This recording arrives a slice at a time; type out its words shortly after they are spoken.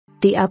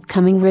the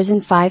upcoming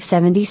Ryzen 5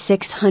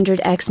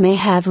 7600X may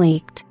have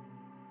leaked.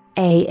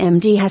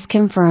 AMD has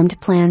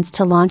confirmed plans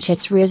to launch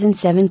its Ryzen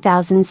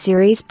 7000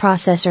 series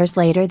processors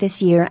later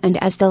this year,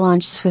 and as the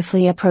launch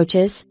swiftly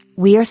approaches,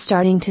 we are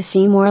starting to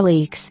see more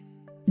leaks.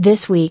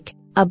 This week,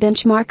 a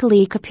benchmark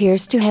leak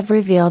appears to have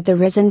revealed the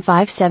Ryzen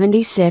 5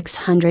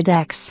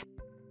 7600X.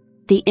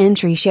 The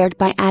entry shared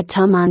by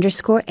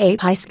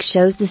Atom_Apisk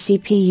shows the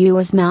CPU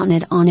was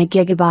mounted on a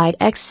Gigabyte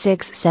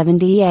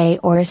X670A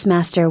Aorus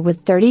Master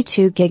with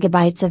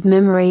 32GB of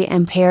memory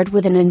and paired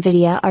with an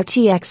NVIDIA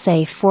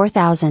RTX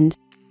A4000.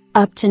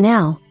 Up to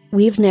now,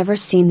 we've never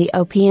seen the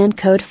OPN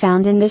code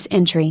found in this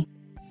entry.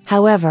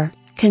 However,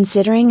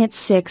 considering its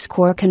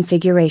 6-core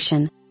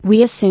configuration,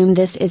 we assume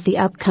this is the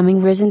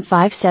upcoming Ryzen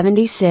 5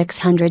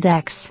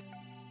 7600X.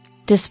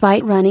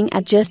 Despite running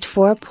at just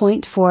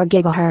 4.4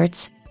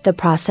 GHz, the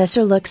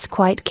processor looks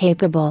quite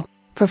capable,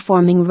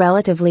 performing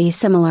relatively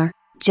similar,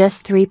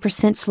 just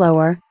 3%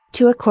 slower,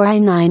 to a Core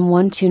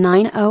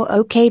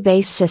i9-12900K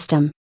base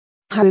system.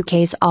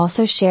 Harukaze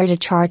also shared a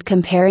chart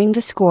comparing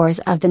the scores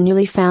of the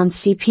newly found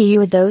CPU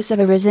with those of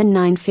a Ryzen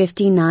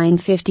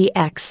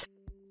 950-950X.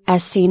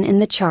 As seen in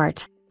the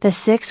chart, the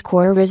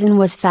 6-core Ryzen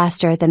was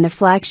faster than the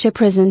flagship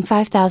Ryzen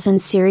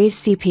 5000 series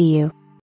CPU.